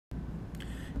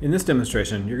In this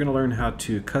demonstration, you're going to learn how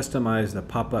to customize the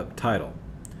pop-up title.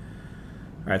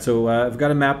 Alright, so I've got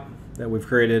a map that we've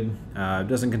created. It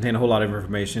doesn't contain a whole lot of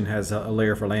information. It has a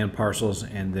layer for land parcels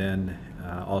and then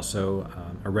also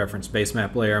a reference base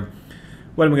map layer.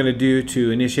 What I'm going to do to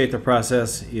initiate the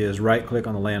process is right-click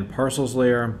on the land parcels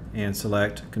layer and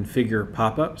select Configure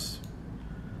Pop-ups.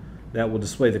 That will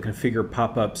display the Configure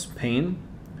Pop-ups pane.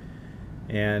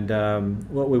 And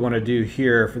what we want to do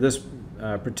here for this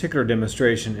particular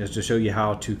demonstration is to show you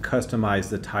how to customize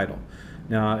the title.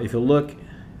 Now, if you look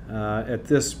at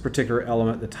this particular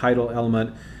element, the title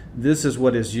element, this is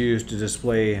what is used to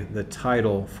display the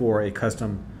title for a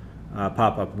custom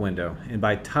pop-up window. And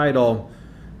by title,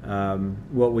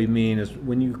 what we mean is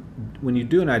when you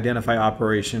do an identify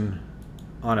operation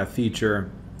on a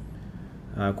feature,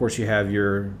 of course you have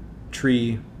your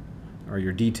tree or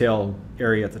your detail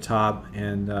area at the top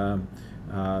and the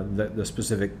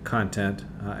specific content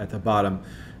at the bottom.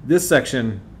 This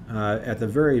section at the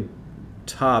very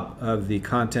top of the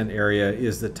content area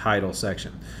is the title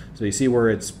section. So you see where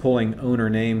it's pulling owner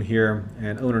name here,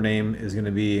 and owner name is going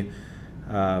to be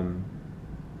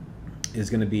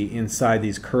inside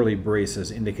these curly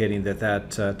braces, indicating that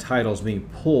that title is being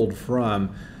pulled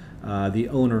from the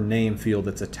owner name field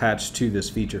that's attached to this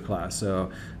feature class. So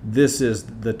this is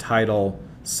the title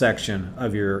section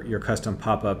of your custom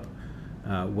pop-up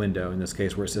window, in this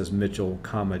case where it says Mitchell,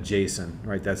 Jason,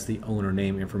 right? That's the owner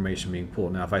name information being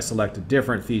pulled. Now if I select a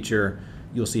different feature,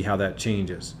 you'll see how that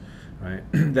changes, right?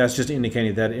 That's just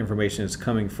indicating that information is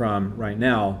coming from, right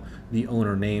now, the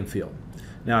owner name field.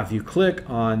 Now if you click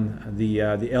on the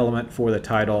element for the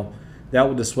title, that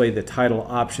will display the title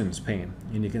options pane,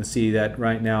 and you can see that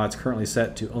right now it's currently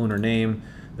set to owner name.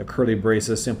 The curly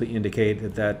braces simply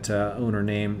indicate that owner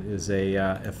name is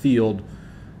a field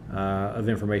of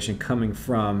information coming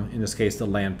from, in this case, the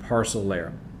land parcel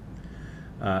layer.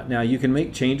 Now you can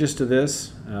make changes to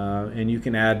this and you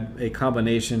can add a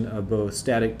combination of both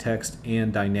static text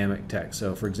and dynamic text.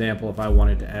 So for example, if I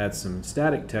wanted to add some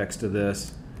static text to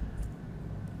this,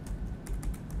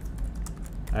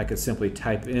 I could simply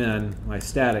type in my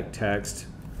static text,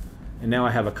 and now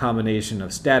I have a combination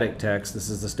of static text. This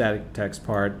is the static text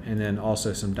part, and then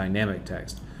also some dynamic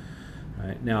text. All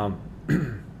right, now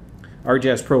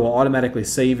ArcGIS Pro will automatically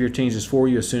save your changes for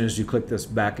you as soon as you click this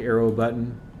back arrow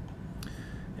button,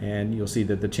 and you'll see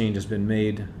that the change has been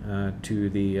made to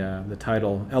the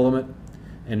title element.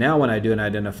 And now when I do an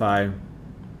identify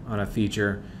on a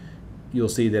feature, you'll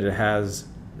see that it has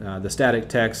the static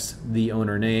text, the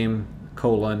owner name,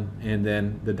 colon, and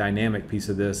then the dynamic piece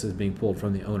of this is being pulled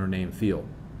from the owner name field.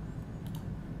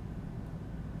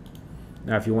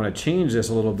 Now if you want to change this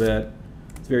a little bit,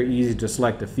 it's very easy to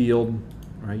select a field.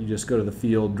 Right, you just go to the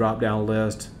field drop down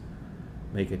list,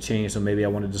 make a change. So maybe I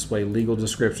want to display legal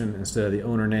description instead of the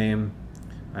owner name.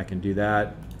 I can do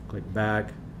that. Click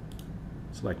back,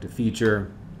 select a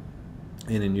feature,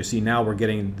 and then you see now we're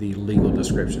getting the legal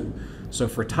description. So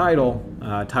for title,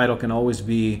 title can always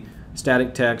be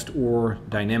static text or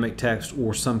dynamic text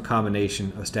or some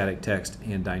combination of static text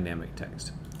and dynamic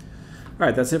text. All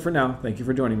right, that's it for now. Thank you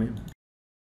for joining me.